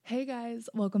Hey guys,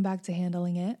 welcome back to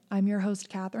Handling It. I'm your host,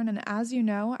 Catherine, and as you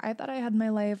know, I thought I had my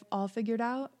life all figured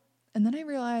out, and then I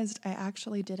realized I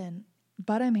actually didn't.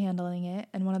 But I'm handling it,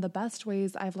 and one of the best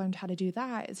ways I've learned how to do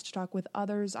that is to talk with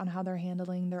others on how they're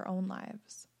handling their own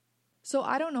lives. So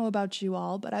I don't know about you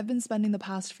all, but I've been spending the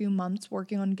past few months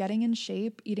working on getting in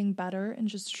shape, eating better, and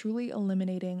just truly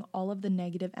eliminating all of the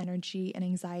negative energy and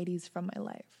anxieties from my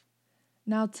life.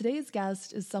 Now, today's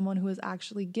guest is someone who has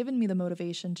actually given me the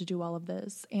motivation to do all of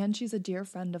this, and she's a dear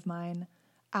friend of mine,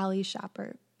 Ali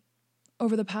Shapert.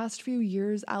 Over the past few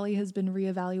years, Ali has been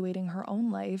reevaluating her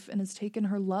own life and has taken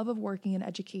her love of working in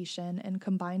education and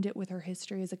combined it with her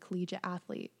history as a collegiate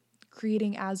athlete,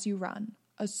 creating As You Run,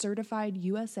 a certified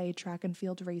USA track and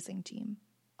field racing team.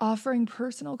 Offering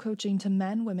personal coaching to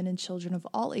men, women, and children of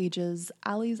all ages,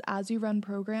 Ali's As You Run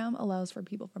program allows for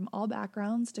people from all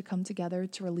backgrounds to come together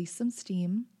to release some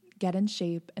steam, get in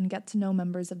shape, and get to know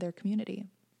members of their community.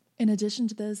 In addition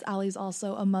to this, Ali's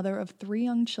also a mother of 3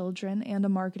 young children and a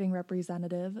marketing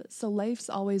representative, so life's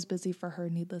always busy for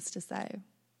her, needless to say.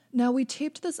 Now, we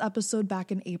taped this episode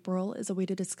back in April as a way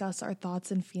to discuss our thoughts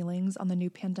and feelings on the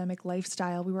new pandemic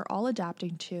lifestyle we were all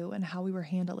adapting to and how we were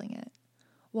handling it.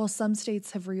 While some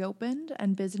states have reopened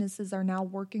and businesses are now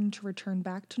working to return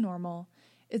back to normal,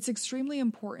 it's extremely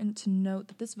important to note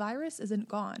that this virus isn't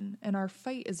gone and our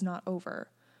fight is not over,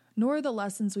 nor are the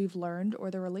lessons we've learned or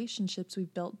the relationships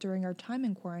we've built during our time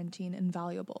in quarantine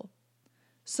invaluable.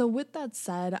 So with that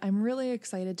said, I'm really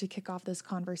excited to kick off this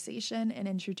conversation and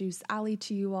introduce Ali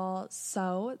to you all.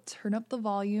 So turn up the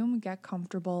volume, get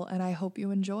comfortable, and I hope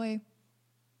you enjoy.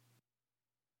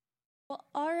 Well,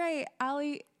 all right,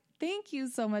 Ali. Thank you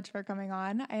so much for coming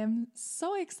on. I am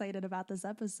so excited about this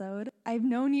episode. I've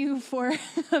known you for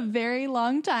a very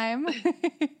long time.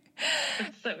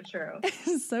 That's so true.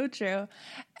 So true.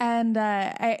 And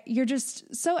you're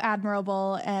just so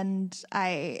admirable. And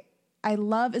I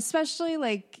love,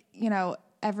 especially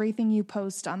everything you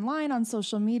post online on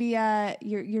social media.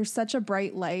 You're such a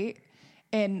bright light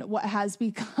in what has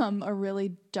become a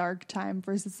really dark time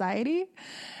for society.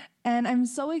 And I'm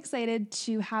so excited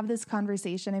to have this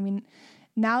conversation. I mean,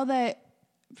 now that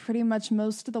pretty much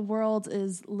most of the world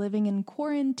is living in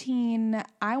quarantine,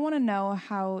 I want to know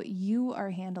how you are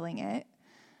handling it.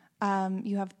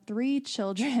 You have 3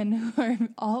 children who are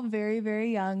all very,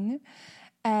 very young,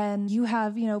 and you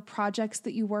have, projects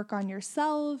that you work on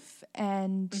yourself.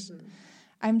 And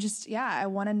I'm just, I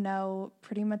want to know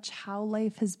pretty much how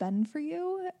life has been for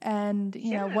you and,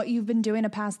 you know, what you've been doing to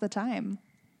pass the time.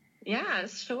 Yeah,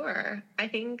 sure. I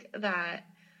think that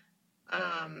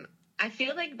I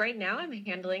feel like right now I'm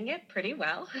handling it pretty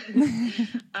well,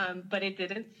 but it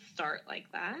didn't start like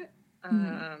that.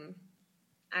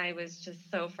 I was just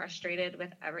so frustrated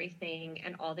with everything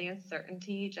and all the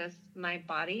uncertainty. Just my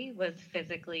body was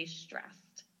physically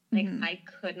stressed. Like I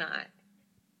could not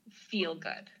feel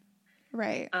good.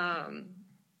 Right.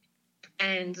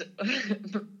 And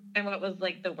what was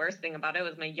like the worst thing about it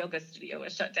was my yoga studio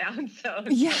was shut down. So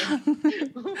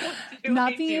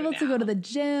not being able to go to the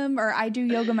gym, or I do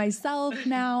yoga myself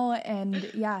now. And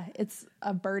it's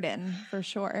a burden for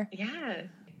sure. Yeah.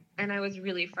 And I was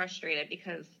really frustrated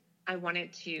because I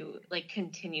wanted to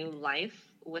continue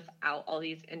life without all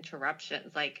these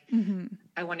interruptions.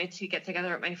 I wanted to get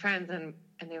together with my friends and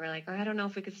they were like, oh, I don't know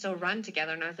if we could still run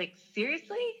together. And I was like,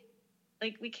 seriously?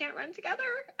 We can't run together?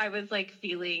 I was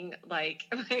feeling like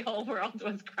my whole world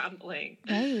was crumbling.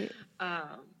 Right.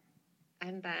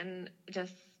 And then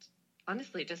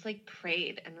honestly,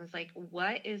 prayed and was like,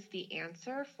 what is the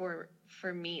answer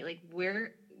for me?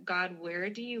 God, where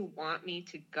do you want me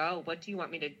to go? What do you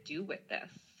want me to do with this?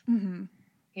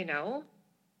 You know,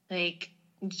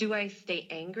 do I stay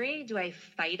angry? Do I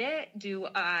fight it? Do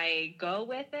I go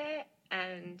with it?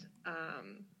 And,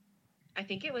 I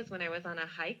think it was when I was on a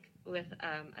hike with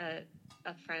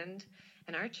a friend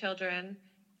and our children,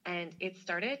 and it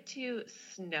started to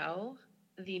snow,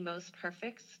 the most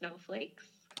perfect snowflakes.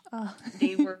 Oh.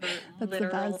 They were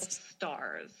literal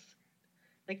stars,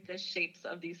 the shapes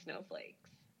of these snowflakes.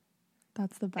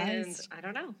 That's the best. And I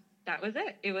don't know. That was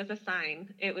it. It was a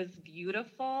sign. It was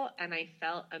beautiful, and I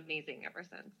felt amazing ever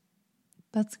since.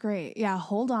 That's great. Yeah,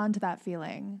 hold on to that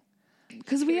feeling.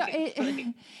 Because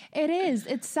it is.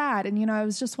 It's sad. And, I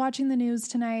was just watching the news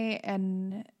tonight,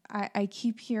 and I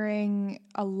keep hearing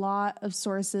a lot of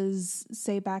sources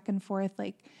say back and forth,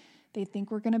 they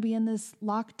think we're going to be in this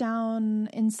lockdown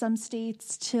in some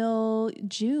states till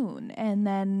June. And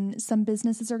then some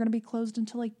businesses are going to be closed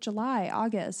until July,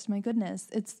 August. My goodness.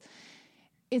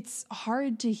 It's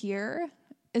hard to hear,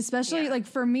 especially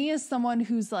for me as someone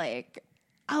who's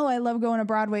oh, I love going to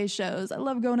Broadway shows. I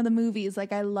love going to the movies.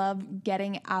 Like, I love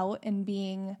getting out and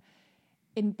being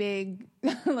in big,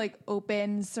 like,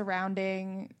 open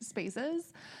surrounding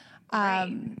spaces.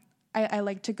 Right. I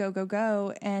like to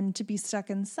go. And to be stuck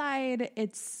inside,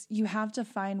 you have to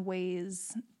find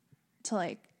ways to,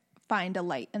 like, find a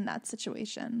light in that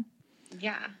situation.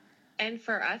 Yeah. And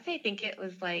for us, I think it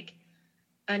was like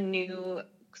a new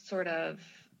sort of,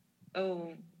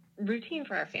 routine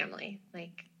for our family.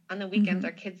 Like, on the weekends,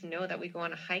 our kids know that we go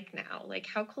on a hike now. Like,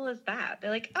 how cool is that?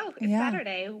 They're like, oh, it's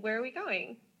Saturday. Where are we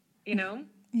going? You know?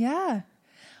 Yeah.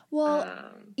 Well,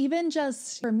 even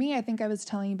just for me, I think I was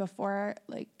telling you before,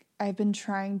 like, I've been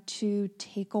trying to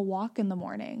take a walk in the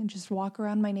morning, just walk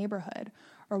around my neighborhood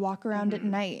or walk around at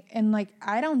night. And, like,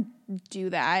 I don't do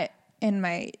that in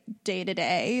my day to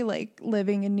day, like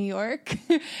living in New York.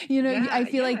 I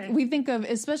feel like we think of,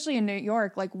 especially in New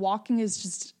York, like walking is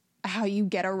just how you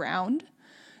get around.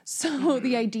 So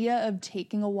the idea of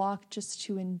taking a walk just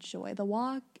to enjoy the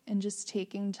walk and just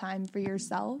taking time for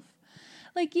yourself.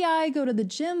 Like, yeah, I go to the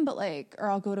gym, but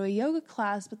or I'll go to a yoga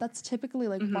class, but that's typically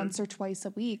like once or twice a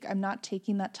week. I'm not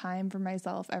taking that time for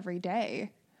myself every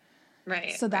day.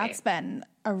 Right. So that's been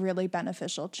a really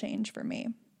beneficial change for me.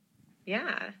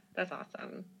 Yeah, that's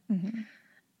awesome.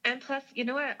 And plus, you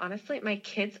know what? Honestly, my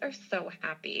kids are so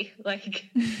happy. Like,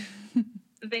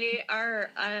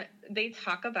 they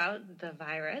talk about the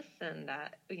virus and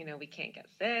that, we can't get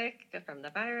sick from the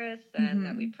virus and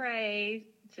that we pray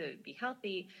to be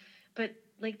healthy. But,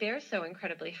 like, they're so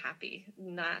incredibly happy,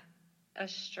 not a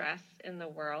stress in the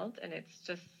world. And it's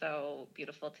just so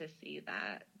beautiful to see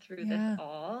that through this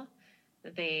all,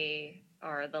 they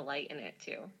are the light in it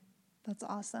too. That's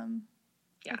awesome.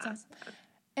 Yeah. That's awesome.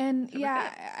 And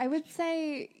I would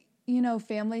say,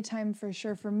 family time for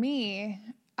sure for me,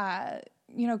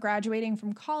 graduating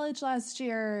from college last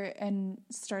year and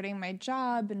starting my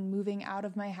job and moving out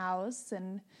of my house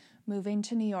and moving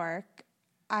to New York,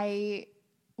 it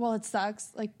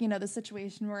sucks. Like, the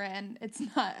situation we're in, it's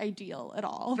not ideal at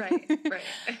all. Right.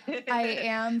 I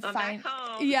am back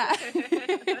home. Yeah.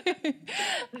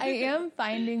 I am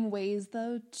finding ways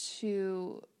though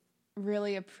to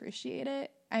really appreciate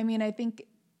it. I mean, I think,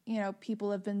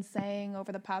 people have been saying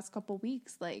over the past couple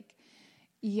weeks, like,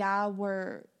 yeah,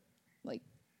 we're like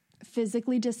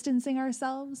physically distancing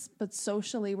ourselves, but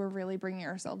socially we're really bringing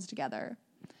ourselves together.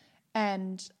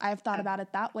 And I've thought about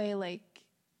it that way. Like,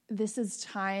 this is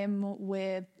time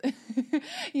with, I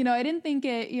didn't think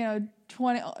it,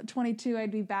 22,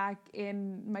 I'd be back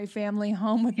in my family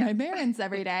home with my parents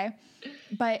every day,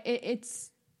 but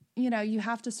it's, you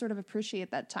have to sort of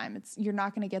appreciate that time. You're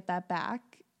not going to get that back,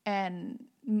 and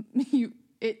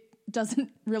it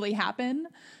doesn't really happen.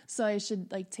 So I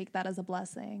should like take that as a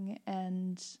blessing.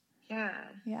 And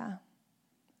yeah.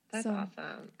 That's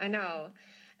awesome. I know.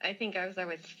 I think as I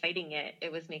was fighting it,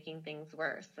 it was making things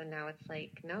worse. And now it's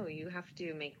like, no, you have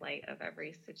to make light of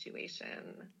every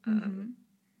situation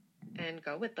and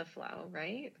go with the flow,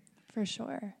 right? For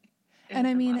sure. And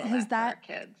I mean, has that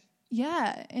kids?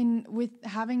 Yeah. And with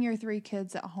having your 3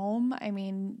 kids at home, I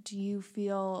mean, do you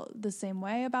feel the same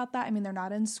way about that? I mean, they're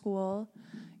not in school.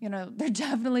 They're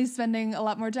definitely spending a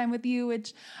lot more time with you,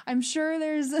 which I'm sure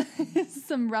there's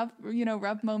some rough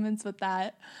moments with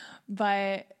that.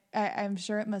 But I'm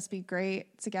sure it must be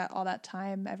great to get all that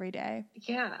time every day.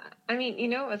 Yeah. I mean,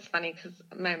 it was funny because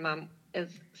my mom is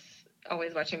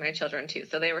always watching my children too.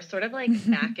 So they were sort of like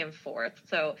back and forth.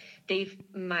 So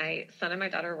my son and my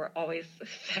daughter were always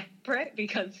separate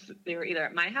because they were either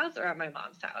at my house or at my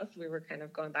mom's house. We were kind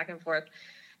of going back and forth.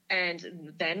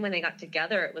 And then when they got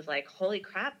together, it was like, holy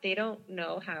crap, they don't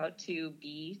know how to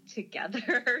be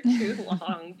together too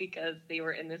long because they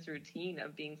were in this routine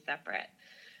of being separate.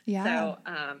 Yeah. So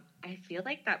I feel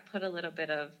like that put a little bit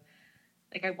of,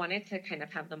 like, I wanted to kind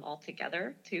of have them all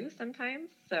together too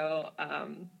sometimes. So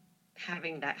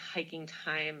having that hiking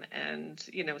time and,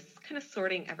 kind of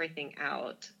sorting everything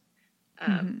out,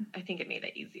 I think it made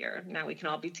it easier. Now we can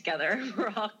all be together.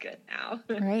 We're all good now.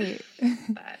 Right.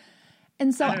 But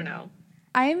and so I don't know.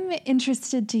 I'm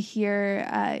interested to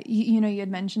hear, you had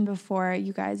mentioned before,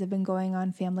 you guys have been going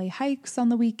on family hikes on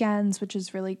the weekends, which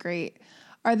is really great.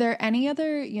 Are there any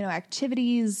other,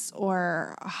 activities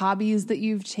or hobbies that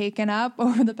you've taken up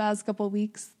over the past couple of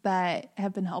weeks that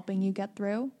have been helping you get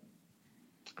through?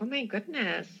 Oh my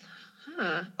goodness.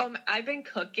 Huh. I've been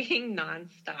cooking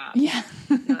nonstop. Yeah.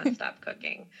 Nonstop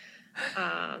cooking.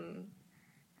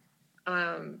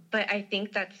 But I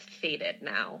think that's faded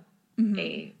now.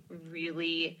 I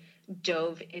really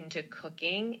dove into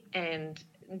cooking and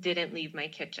didn't leave my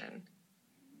kitchen.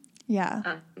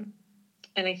 Yeah.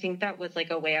 And I think that was like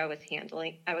a way I was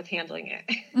handling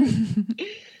it.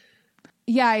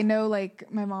 Yeah, I know,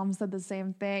 like, my mom said the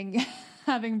same thing.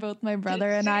 Having both my brother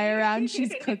and I around,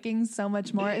 she's cooking so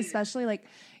much more, especially, like,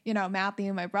 you know,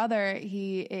 Matthew, my brother,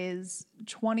 he is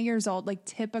 20 years old, like,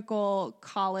 typical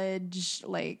college,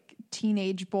 like,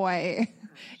 teenage boy,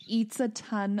 eats a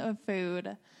ton of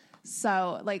food.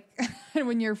 So, like,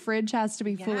 when your fridge has to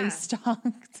be fully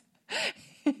stocked,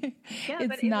 Yeah, it's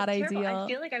but it not was terrible. ideal. I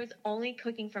feel like I was only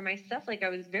cooking for myself. Like I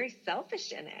was very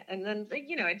selfish in it. And then, like,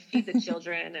 you know, I'd feed the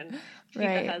children and feed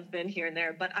Right. the husband here and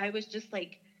there. But I was just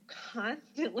like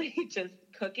constantly just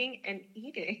cooking and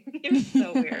eating. It was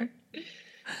so weird.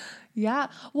 Yeah.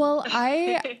 Well,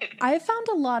 I found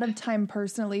a lot of time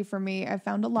personally for me. I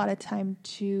found a lot of time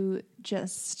to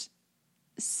just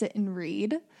sit and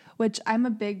read, which I'm a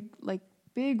big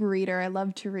reader. I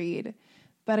love to read.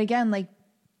 But again, like,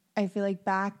 I feel like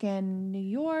back in New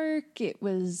York, it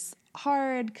was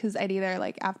hard because I'd either,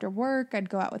 like, after work, I'd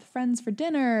go out with friends for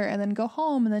dinner and then go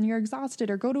home and then you're exhausted,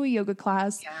 or go to a yoga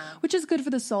class, which is good for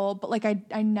the soul. But like,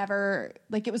 I never,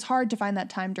 like, it was hard to find that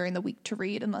time during the week to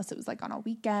read unless it was like on a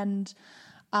weekend.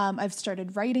 I've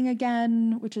started writing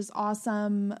again, which is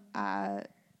awesome. And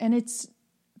it's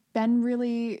been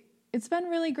really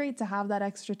great to have that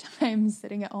extra time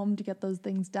sitting at home to get those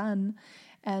things done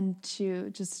and to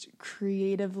just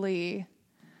creatively,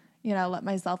 you know, let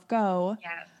myself go.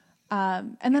 Yes.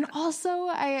 And then also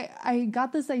I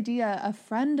got this idea. A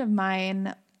friend of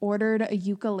mine ordered a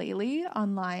ukulele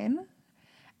online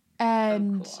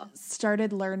and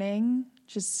started learning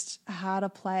just how to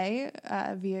play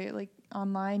via, like,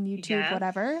 online, YouTube,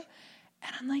 whatever.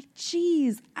 And I'm like,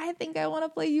 geez, I think I want to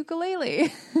play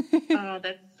ukulele. Oh,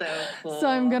 that's so cool. So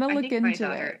I'm going to look into my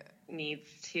daughter it. Needs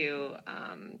to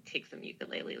take some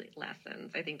ukulele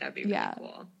lessons. I think that'd be really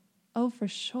cool. Oh, for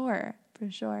sure.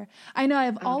 For sure. I know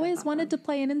I've always wanted to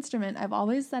play an instrument. I've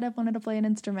always said I've wanted to play an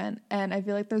instrument, and I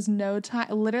feel like there's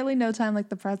literally no time like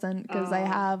the present, because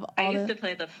I used to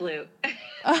play the flute.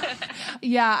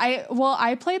 Yeah,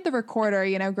 I played the recorder,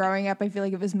 you know, growing up. I feel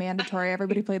like it was mandatory.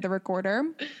 Everybody played the recorder.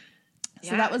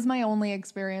 So that was my only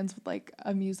experience with, like,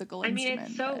 a musical instrument. I mean,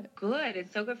 it's so good.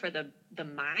 It's so good for the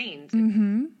mind.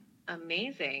 Mm-hmm.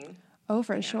 Amazing. Oh,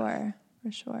 for sure.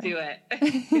 For sure. Do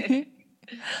it.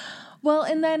 Well,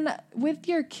 and then with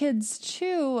your kids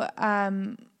too,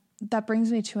 that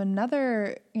brings me to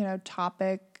another, you know,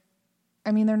 topic.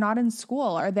 I mean, they're not in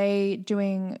school. Are they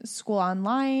doing school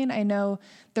online? I know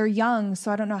they're young,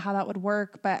 so I don't know how that would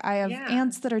work, but I have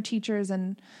aunts that are teachers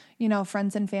and, you know,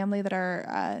 friends and family that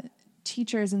are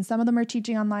teachers, and some of them are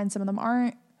teaching online, some of them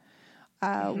aren't.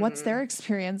 What's their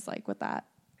experience like with that?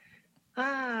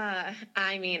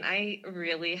 I mean, I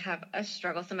really have a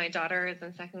struggle. So my daughter is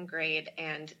in second grade,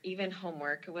 and even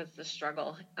homework was the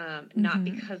struggle. Not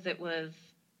because it was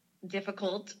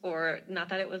difficult or not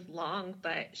that it was long,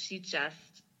 but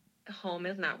home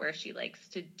is not where she likes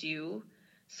to do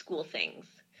school things.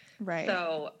 Right.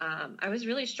 So I was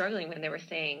really struggling when they were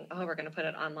saying, "Oh, we're going to put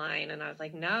it online," and I was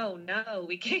like, "No,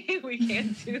 we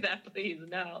can't do that, please,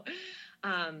 no."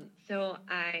 So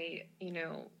I, you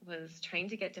know, was trying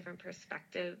to get different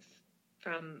perspectives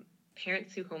from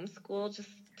parents who homeschool just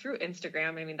through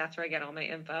Instagram. I mean, that's where I get all my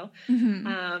info.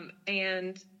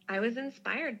 And I was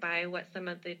inspired by what some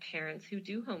of the parents who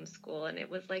do homeschool, and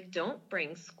it was like, don't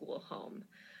bring school home.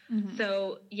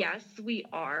 So yes, we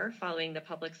are following the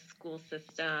public school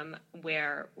system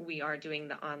where we are doing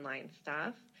the online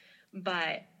stuff.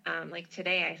 But like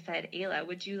today I said, Ayla,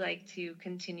 would you like to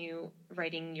continue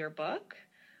writing your book,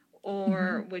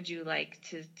 or would you like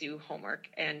to do homework?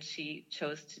 And she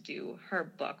chose to do her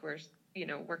book. We're, you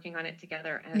know, working on it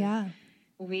together, and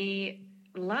we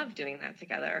love doing that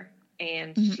together.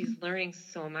 And she's learning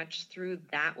so much through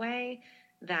that way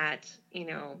that, you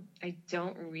know, I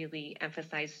don't really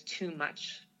emphasize too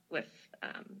much with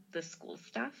the school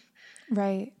stuff.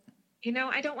 Right. You know,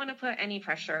 I don't want to put any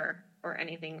pressure or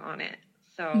anything on it.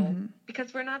 So,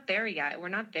 because we're not there yet. We're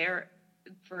not there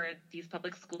for these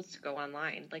public schools to go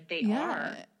online. Like they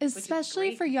are.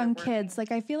 Especially for young kids.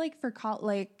 Like I feel like for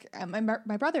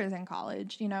my brother is in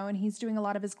college, you know, and he's doing a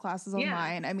lot of his classes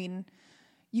online. I mean,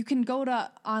 you can go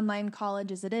to online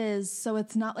college as it is. So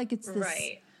it's not like it's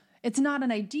this, it's not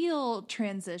an ideal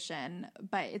transition,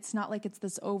 but it's not like it's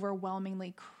this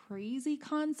overwhelmingly crazy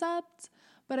concept.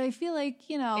 But I feel like,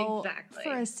 you know,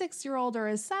 for a 6-year-old or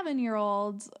a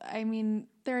 7-year-old, I mean,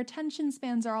 their attention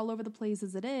spans are all over the place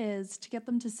as it is. To get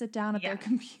them to sit down at their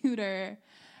computer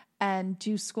and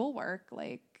do schoolwork,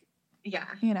 like,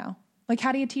 you know, Like,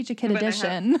 how do you teach a kid When I have-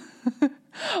 addition over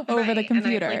the Right, and I have,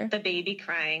 computer? like, the baby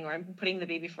crying, or I'm putting the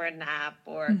baby for a nap,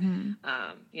 or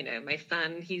you know, my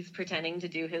son, he's pretending to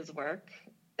do his work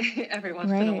every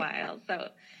once in a while. So,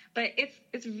 but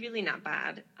it's really not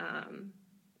bad,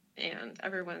 and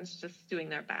everyone's just doing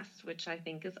their best, which I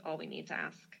think is all we need to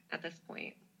ask at this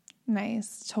point.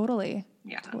 Nice. Totally.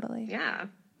 Yeah. Totally. Yeah.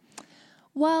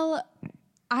 Well,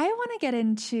 I want to get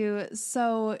into,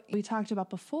 so we talked about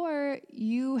before,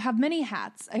 you have many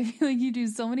hats. I feel like you do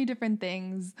so many different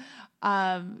things.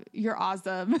 You're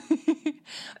awesome.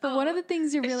 But one of the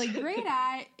things you're really great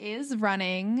at is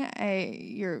running.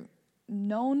 You're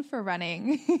known for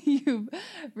running. You've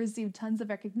received tons of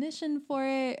recognition for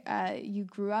it. You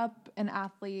grew up an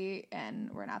athlete and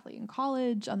were an athlete in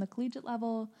college on the collegiate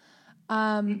level.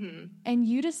 And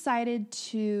you decided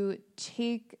to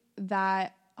take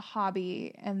that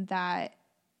hobby and that,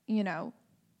 you know,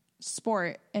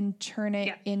 sport and turn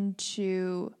it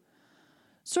into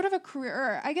sort of a career.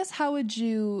 Or I guess, how would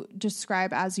you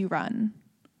describe As You Run?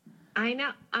 I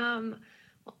know.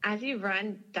 As You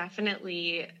Run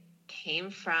definitely came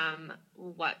from,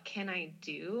 what can I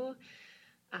do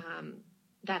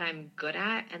that I'm good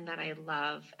at and that I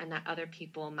love and that other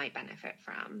people might benefit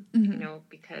from, you know,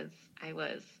 because I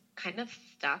was kind of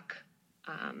stuck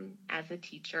as a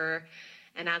teacher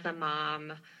and as a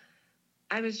mom.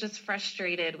 I was just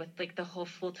frustrated with, like, the whole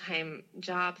full-time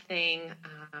job thing.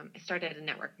 I started a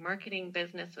network marketing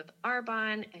business with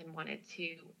Arbonne and wanted to,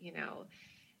 you know,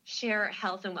 share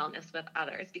health and wellness with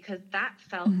others, because that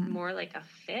felt more like a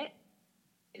fit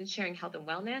in sharing health and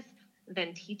wellness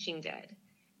than teaching did.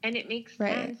 And it makes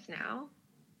sense now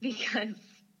because,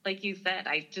 like you said,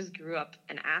 I just grew up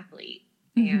an athlete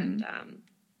and,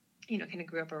 you know, kind of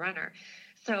grew up a runner.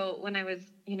 So when I was,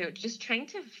 you know, just trying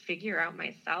to figure out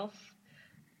myself,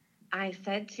 I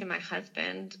said to my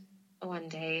husband one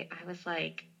day, I was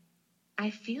like, I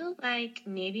feel like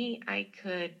maybe I'm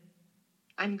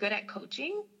good at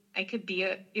coaching. I could be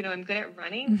I'm good at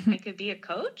running. I could be a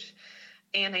coach.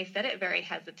 And I said it very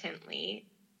hesitantly,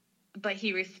 but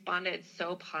he responded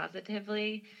so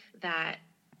positively that,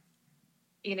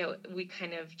 you know, we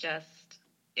kind of just,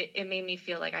 it made me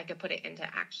feel like I could put it into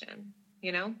action,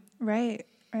 you know? Right.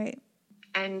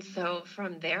 And so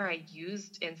from there, I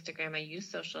used Instagram, I used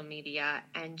social media,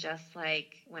 and just,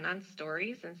 like, went on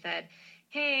stories and said,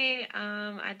 hey,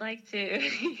 I'd like to,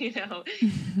 you know,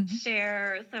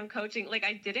 share some coaching. Like,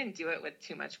 I didn't do it with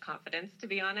too much confidence, to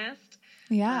be honest.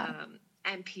 Yeah.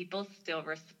 And people still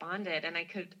responded. And I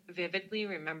could vividly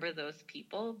remember those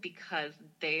people because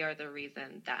they are the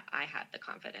reason that I had the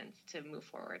confidence to move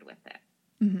forward with it.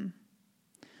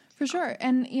 For sure.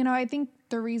 And, you know, I think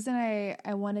the reason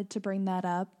I wanted to bring that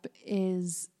up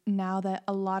is now that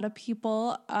a lot of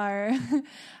people are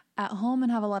at home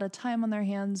and have a lot of time on their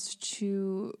hands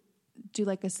to do,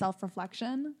 like, a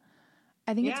self-reflection,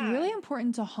 I think it's really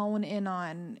important to hone in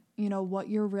on, you know, what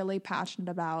you're really passionate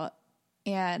about.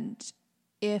 And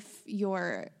if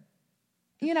you're,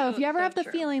 you know, if you ever have the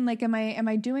feeling like, am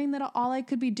I doing that all I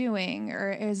could be doing,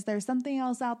 or is there something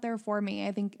else out there for me?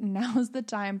 I think now is the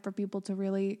time for people to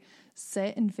really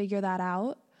sit and figure that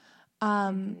out.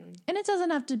 And it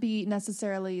doesn't have to be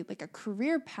necessarily like a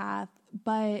career path,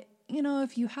 but, you know,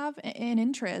 if you have an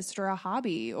interest or a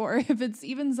hobby, or if it's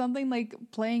even something like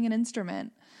playing an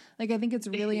instrument, like, I think it's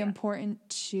really important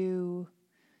to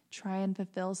try and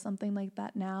fulfill something like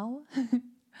that now,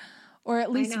 or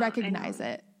at least recognize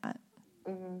it.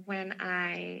 When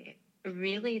I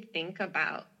really think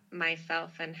about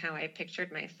myself and how I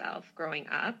pictured myself growing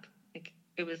up, like,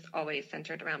 it was always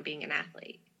centered around being an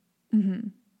athlete.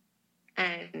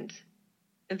 And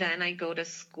then I go to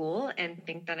school and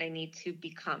think that I need to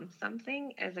become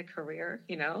something as a career,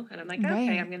 you know, and I'm like,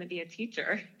 okay, I'm going to be a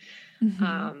teacher,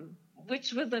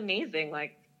 which was amazing.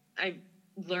 Like, I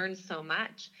learned so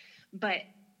much. But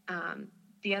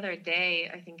the other day,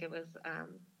 I think it was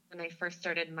when I first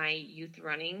started my youth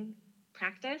running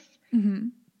practice,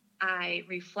 I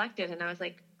reflected and I was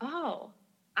like, oh,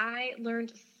 I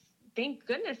learned, thank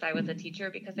goodness I was a teacher,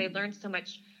 because I learned so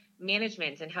much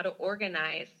management and how to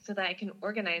organize so that I can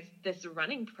organize this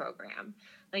running program.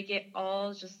 Like, it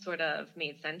all just sort of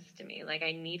made sense to me. Like,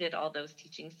 I needed all those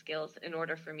teaching skills in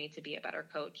order for me to be a better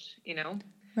coach, you know?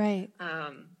 Right.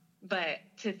 But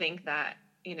to think that,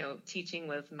 you know, teaching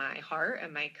was my heart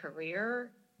and my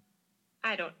career,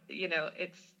 I don't, you know,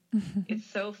 it's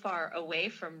so far away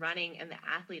from running and the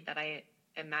athlete that I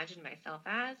imagined myself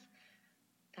as,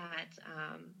 that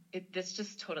this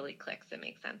just totally clicks. It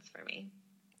makes sense for me.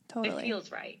 Totally. It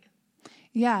feels right.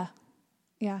 Yeah.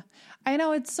 Yeah. I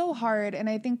know it's so hard. And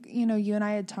I think, you know, you and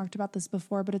I had talked about this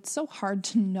before, but it's so hard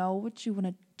to know what you want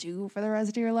to do for the rest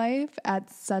of your life at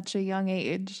such a young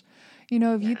age. You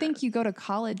know, if you think you go to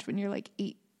college when you're like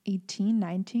 18,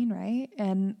 19, right?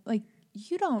 And like,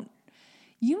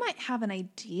 you might have an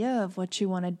idea of what you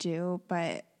want to do,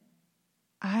 but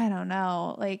I don't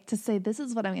know, like to say, this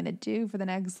is what I'm going to do for the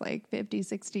next like 50,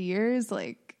 60 years.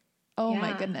 Like, oh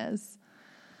my goodness.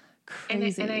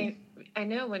 Crazy. And I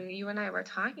know when you and I were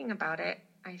talking about it,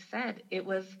 I said it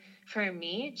was for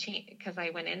me, because I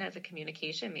went in as a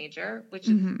communication major, which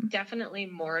is definitely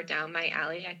more down my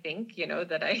alley, I think, you know,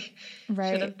 that I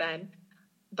should have been.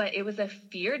 But it was a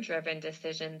fear-driven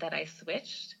decision that I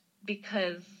switched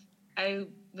because I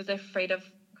was afraid of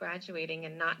graduating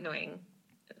and not knowing,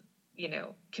 you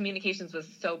know, communications was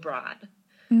so broad.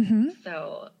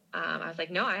 So I was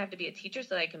like, no, I have to be a teacher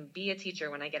so that I can be a teacher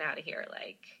when I get out of here.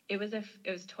 Like it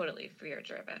was totally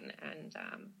fear-driven. And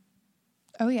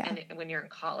and when you're in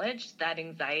college, that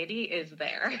anxiety is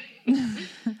there.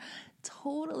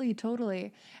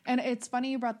 Totally. And it's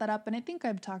funny you brought that up. And I think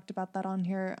I've talked about that on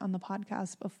here on the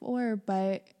podcast before.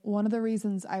 But one of the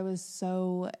reasons I was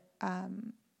so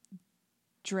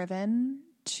driven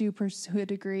to pursue a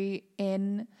degree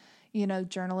in, you know,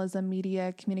 journalism,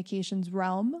 media, communications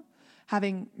realm,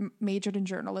 having majored in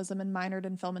journalism and minored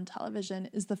in film and television,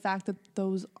 is the fact that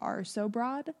those are so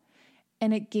broad.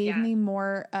 And it gave me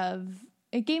more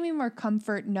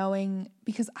comfort knowing,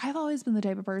 because I've always been the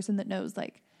type of person that knows,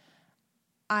 like,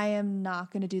 I am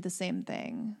not going to do the same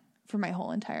thing for my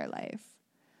whole entire life.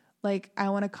 Like, I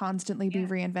want to constantly be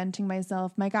reinventing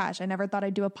myself. My gosh, I never thought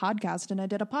I'd do a podcast, and I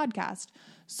did a podcast.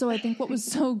 So I think what was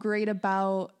so great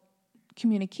about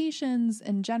communications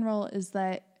in general is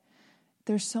that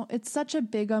it's such a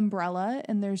big umbrella,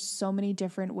 and there's so many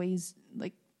different ways,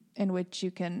 like, in which you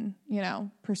can, you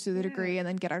know, pursue the degree and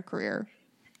then get a career.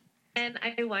 And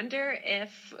I wonder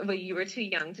if, well, you were too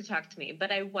young to talk to me,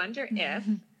 but I wonder if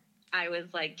I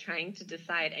was like trying to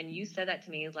decide, and you said that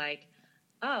to me, like,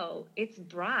 oh, it's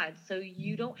broad, so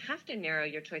you don't have to narrow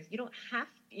your choice. You don't have,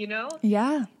 you know?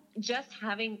 Yeah. Just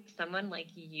having someone like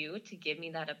you to give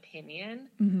me that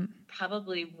opinion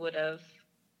probably would have,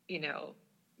 you know,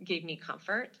 gave me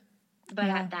comfort. But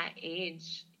at that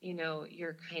age, you know,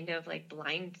 you're kind of like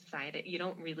blindsided. You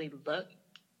don't really look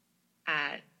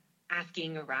at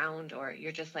asking around, or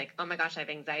you're just like, oh my gosh, I have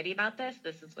anxiety about this.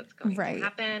 This is what's going to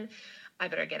happen. I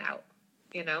better get out,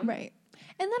 you know? Right.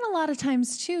 And then a lot of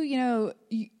times too, you know,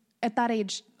 at that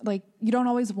age, like, you don't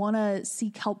always want to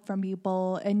seek help from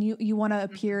people, and you want to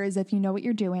appear as if you know what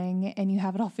you're doing and you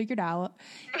have it all figured out,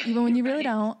 even when you really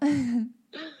don't.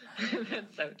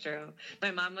 That's so true.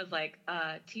 My mom was like,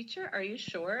 teacher, are you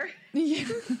sure?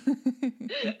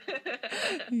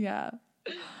 Yeah.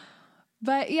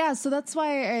 But yeah, so that's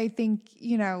why I think,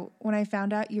 you know, when I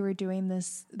found out you were doing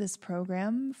this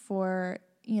program for,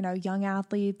 you know, young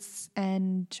athletes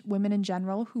and women in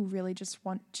general who really just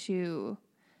want to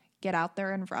get out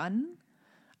there and run,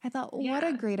 I thought, what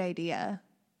a great idea.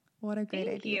 What a great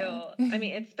idea. Thank you. I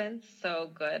mean, it's been so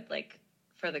good, like,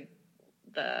 for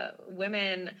the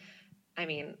women. I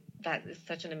mean, that is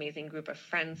such an amazing group of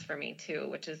friends for me too,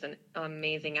 which is an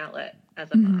amazing outlet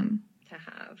as a mom to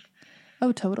have.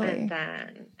 Oh, totally.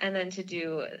 And then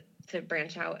to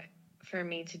branch out for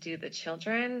me to do the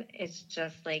children, it's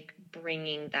just like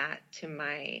bringing that to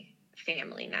my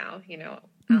family now. You know,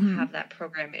 I'll have that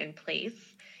program in place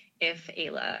if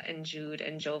Ayla and Jude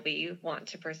and Jovi want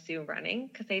to pursue running,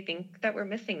 because I think that we're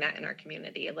missing that in our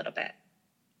community a little bit.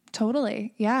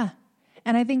 Totally. Yeah.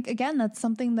 And I think, again, that's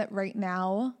something that right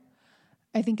now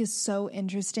I think is so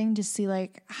interesting to see,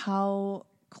 like, how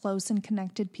close and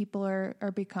connected people are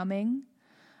becoming.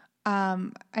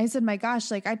 I said, my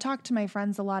gosh, like, I talk to my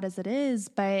friends a lot as it is,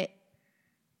 but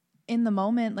in the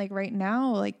moment, like right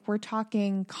now, like, we're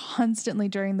talking constantly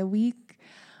during the week,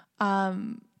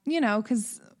 you know,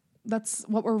 because that's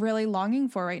what we're really longing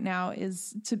for right now,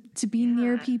 is to be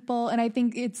near people. And I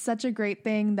think it's such a great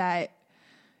thing that,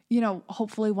 you know,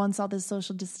 hopefully once all this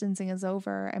social distancing is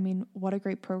over, I mean, what a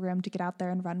great program to get out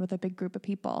there and run with a big group of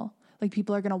people. Like,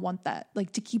 people are going to want that,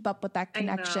 like, to keep up with that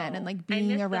connection and like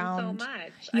being around. Them so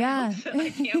much. Yeah. I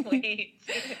can't wait.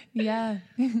 Yeah.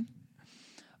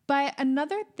 But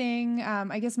another thing,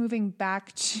 I guess moving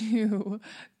back to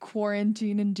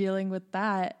quarantine and dealing with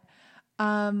that,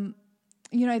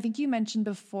 you know, I think you mentioned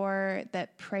before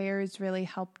that prayers really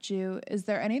helped you. Is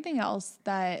there anything else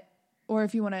that, or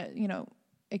if you want to, you know,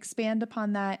 expand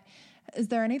upon that, is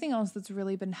there anything else that's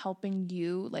really been helping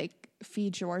you, like,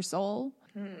 feed your soul?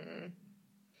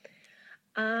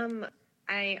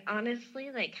 I honestly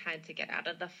like had to get out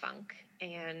of the funk,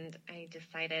 and I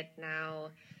decided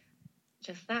now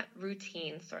just that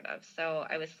routine sort of. So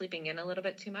I was sleeping in a little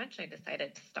bit too much. I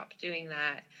decided to stop doing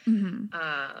that.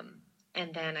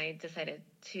 And then I decided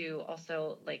to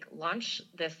also like launch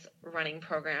this running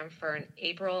program for an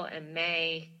April and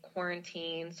May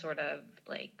quarantine sort of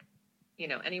like, you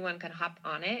know, anyone can hop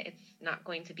on it. It's not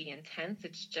going to be intense.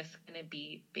 It's just going to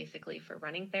be basically for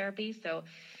running therapy. So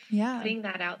putting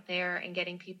that out there and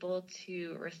getting people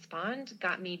to respond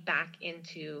got me back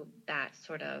into that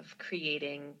sort of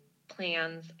creating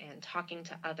plans and talking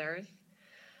to others.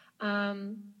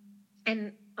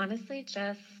 And honestly,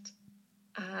 just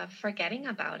forgetting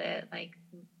about it, like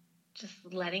just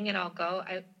letting it all go.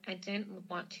 I didn't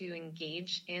want to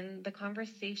engage in the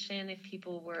conversation if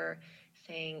people were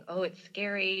saying, oh, it's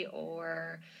scary,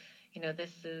 or, you know,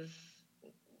 this is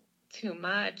too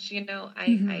much, you know,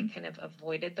 I kind of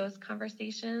avoided those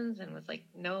conversations and was like,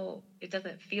 no, it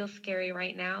doesn't feel scary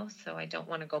right now, so I don't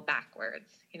want to go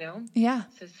backwards, you know? Yeah.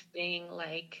 So staying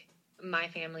like my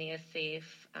family is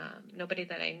safe. Nobody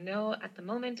that I know at the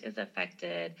moment is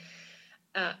affected.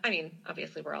 I mean,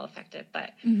 obviously we're all affected,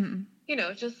 but, you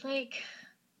know, just like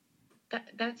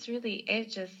that's really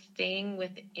it. Just staying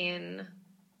within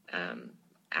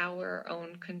our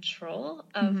own control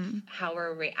of how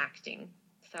we're reacting.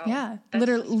 So yeah,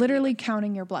 literally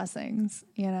counting your blessings,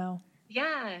 you know?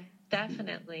 Yeah,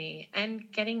 definitely. And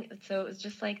so it was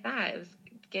just like that. It was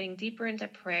getting deeper into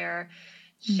prayer,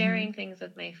 sharing things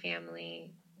with my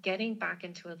family, getting back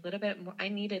into a little bit more. I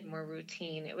needed more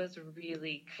routine. It was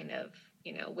really kind of,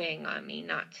 you know, weighing on me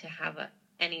not to have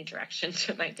any direction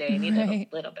to my day. I needed a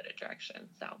little bit of direction.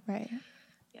 So,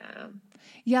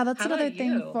 yeah, that's another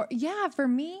thing for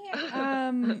me.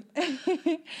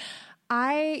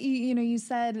 You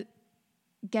said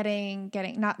getting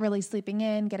not really sleeping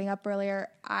in, getting up earlier.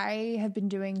 I have been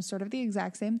doing sort of the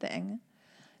exact same thing.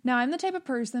 Now, I'm the type of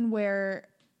person where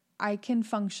I can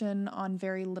function on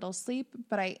very little sleep,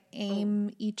 but I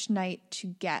aim each night to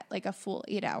get like a full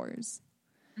 8 hours.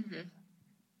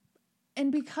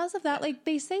 And because of that, like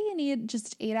they say you need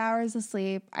just 8 hours of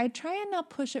sleep. I try and not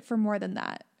push it for more than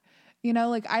that. You know,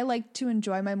 like I like to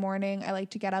enjoy my morning. I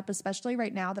like to get up, especially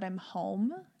right now that I'm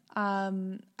home.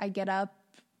 I get up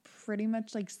pretty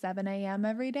much like 7 a.m.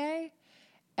 every day.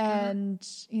 And,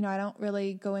 you know, I don't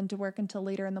really go into work until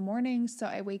later in the morning. So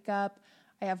I wake up,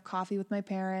 I have coffee with my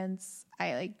parents.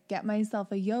 I like get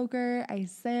myself a yogurt. I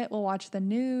sit, we'll watch the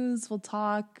news, we'll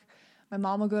talk. My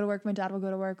mom will go to work. My dad will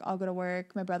go to work. I'll go to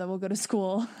work. My brother will go to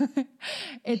school.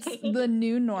 It's the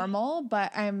new normal,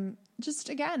 but I'm just,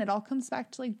 again, it all comes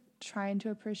back to like trying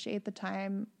to appreciate the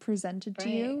time presented to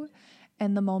you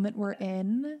and the moment we're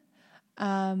in.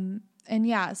 And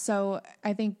yeah, so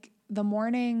I think the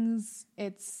mornings,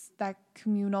 it's that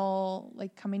communal,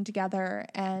 like coming together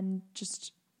and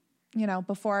just, you know,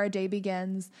 before our day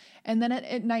begins. And then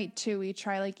at night too, we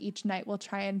try like each night we'll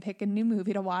try and pick a new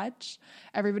movie to watch.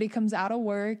 Everybody comes out of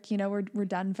work, you know, we're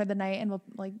done for the night and we'll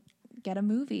like get a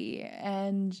movie.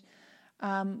 And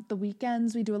the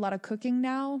weekends we do a lot of cooking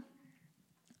now.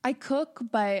 I cook,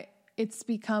 but it's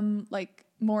become like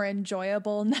more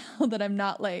enjoyable now that I'm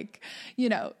not like, you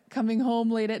know, coming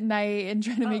home late at night and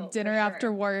trying to make dinner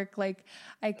after work. Like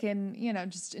I can, you know,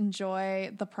 just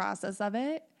enjoy the process of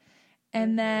it.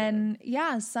 And then,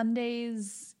 yeah,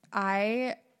 Sundays,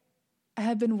 I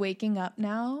have been waking up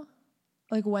now,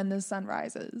 like when the sun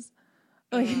rises.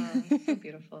 Like, so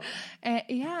beautiful.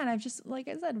 And I've just, like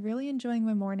I said, really enjoying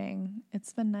my morning.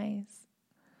 It's been nice.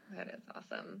 That is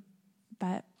awesome.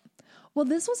 But, well,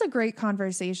 this was a great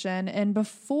conversation. And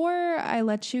before I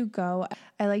let you go,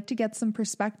 I like to get some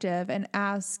perspective and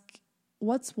ask,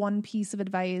 what's one piece of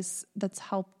advice that's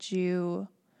helped you,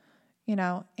 you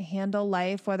know, handle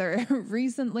life, whether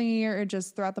recently or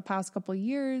just throughout the past couple of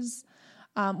years?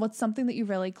 What's something that you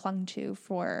really clung to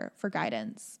for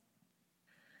guidance?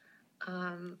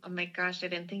 Oh my gosh, I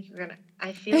didn't think you were going to,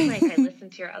 I feel like I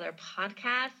listened to your other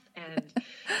podcasts and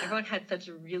everyone had such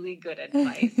really good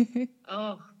advice.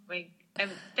 Oh my,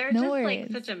 they're just worries.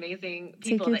 Like such amazing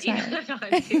people that you had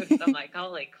on too. So I'm like,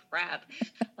 holy crap.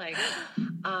 Like,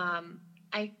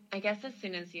 I guess as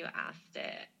soon as you asked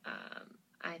it,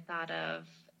 I thought of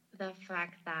the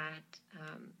fact that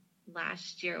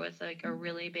last year was like a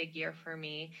really big year for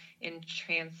me in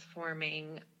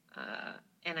transforming,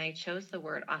 and I chose the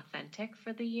word authentic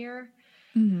for the year.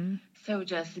 So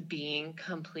just being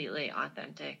completely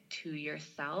authentic to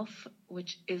yourself,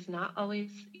 which is not always,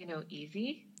 you know,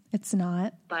 easy. It's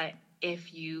not. But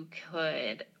if you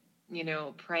could, you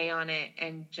know, pray on it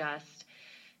and just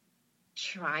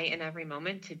try in every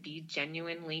moment to be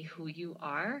genuinely who you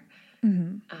are,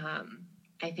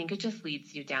 I think it just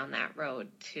leads you down that road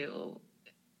to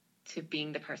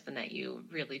being the person that you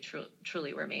really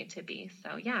truly were made to be.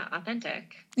 So yeah,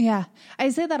 authentic. Yeah. I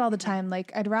say that all the time.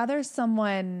 Like, I'd rather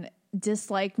someone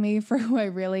dislike me for who I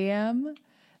really am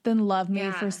than love me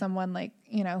for someone like,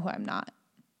 you know, who I'm not.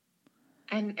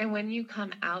 And when you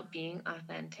come out being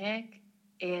authentic,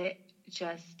 you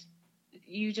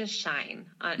just shine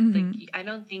on, like, I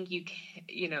don't think you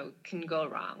can go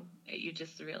wrong. You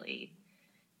just really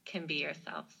can be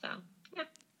yourself. So yeah.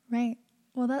 Right.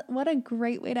 Well, what a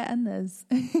great way to end this.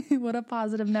 What a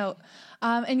positive note.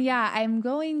 And yeah, I'm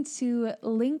going to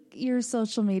link your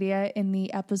social media in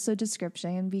the episode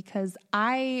description, because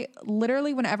I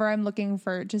literally, whenever I'm looking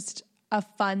for just a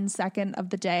fun second of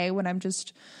the day, when I'm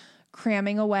just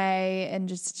cramming away and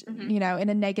just, you know, in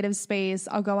a negative space,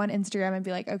 I'll go on Instagram and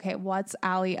be like, okay, what's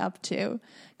Allie up to?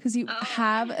 Because you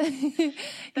have you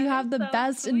have the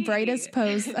best and brightest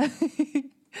posts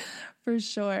for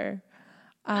sure.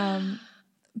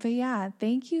 But yeah,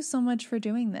 thank you so much for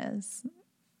doing this.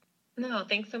 No,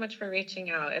 thanks so much for reaching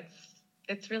out.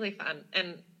 It's really fun,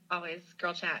 and always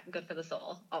girl chat, good for the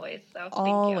soul, always. So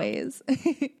always.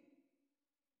 Thank you.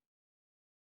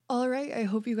 All right, I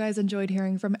hope you guys enjoyed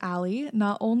hearing from Allie.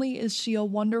 Not only is she a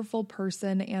wonderful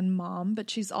person and mom, but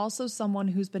she's also someone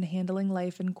who's been handling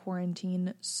life in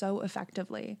quarantine so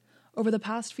effectively. Over the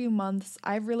past few months,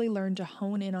 I've really learned to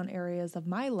hone in on areas of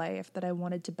my life that I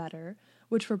wanted to better,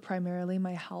 which were primarily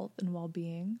my health and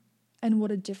well-being, and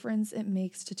what a difference it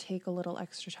makes to take a little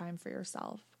extra time for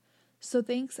yourself. So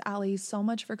thanks, Allie, so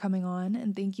much for coming on,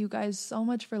 and thank you guys so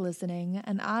much for listening.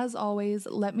 And as always,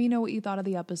 let me know what you thought of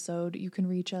the episode. You can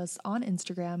reach us on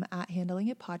Instagram at Handling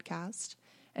It Podcast,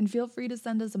 and feel free to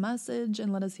send us a message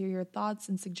and let us hear your thoughts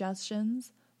and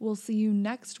suggestions. We'll see you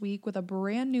next week with a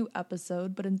brand new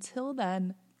episode, but until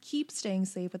then, keep staying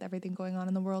safe with everything going on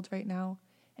in the world right now,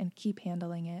 and keep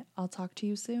handling it. I'll talk to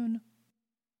you soon.